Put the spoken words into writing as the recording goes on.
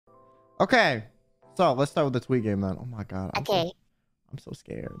Okay, so let's start with the tweet game then. Oh my god. Okay. I'm so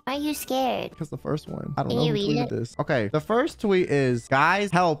scared. Why are you scared? Because the first one. I don't Can know you who read tweeted it? this. Okay, the first tweet is,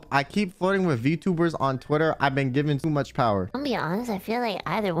 guys, help. I keep flirting with VTubers on Twitter. I've been given too much power. I'll be honest, I feel like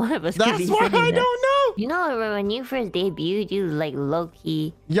either one of us could That's be why I saying that. don't know. You know, when you first debuted, you like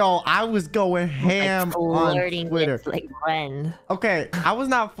low-key Yo, I was going ham like, on flirting Twitter. with like Ren. Okay, I was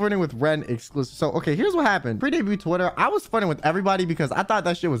not flirting with Ren exclusive. So, okay, here's what happened. Pre-debut Twitter, I was flirting with everybody because I thought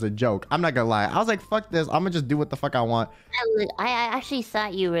that shit was a joke. I'm not gonna lie. I was like, fuck this. I'm gonna just do what the fuck I want. I actually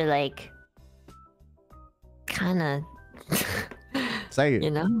thought you were like kind of Say it.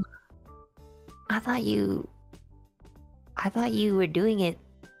 you know, I thought you were doing it.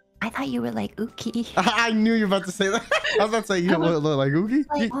 I thought you were like Uki. I knew you were about to say that. I was about to say you look like Oogie.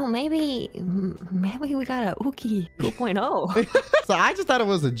 Like, oh, maybe we got a Uki 2.0. So I just thought it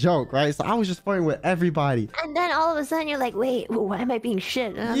was a joke, right? So I was just flirting with everybody. And then all of a sudden you're like, wait, why am I being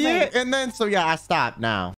shit? And I was Yeah, like, and then so yeah, I stopped now.